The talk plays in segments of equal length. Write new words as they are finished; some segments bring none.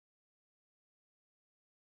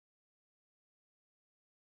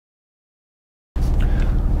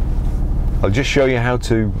I'll just show you how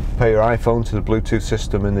to pair your iPhone to the Bluetooth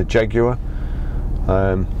system in the Jaguar.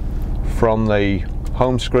 From the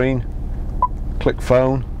home screen, click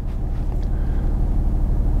phone,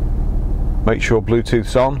 make sure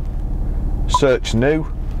Bluetooth's on, search new,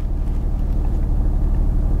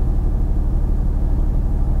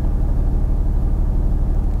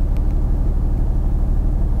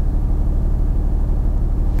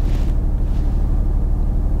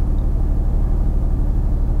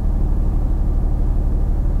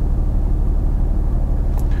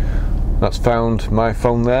 that's found my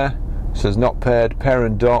phone there. It says not paired, pair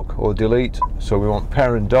and dock or delete, so we want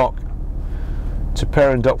pair and dock. To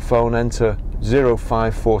pair and dock phone, enter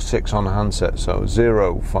 0546 on the handset, so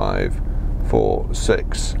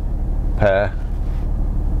 0546 pair.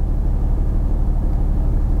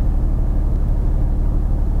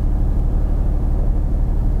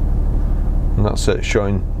 And that's it,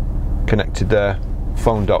 showing connected there,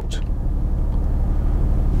 phone docked.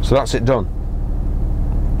 So that's it done.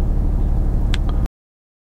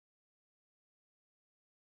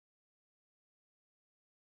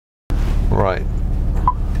 Right,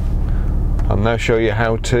 I'll now show you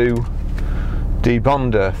how to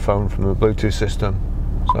debond a phone from the Bluetooth system.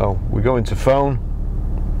 So we go into phone,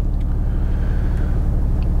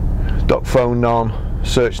 dock phone none,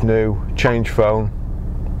 search new, change phone.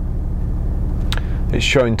 It's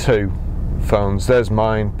showing two phones. There's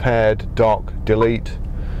mine, paired, dock, delete.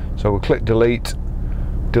 So we'll click delete,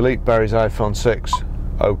 delete Barry's iPhone 6,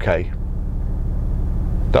 OK.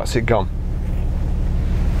 That's it gone.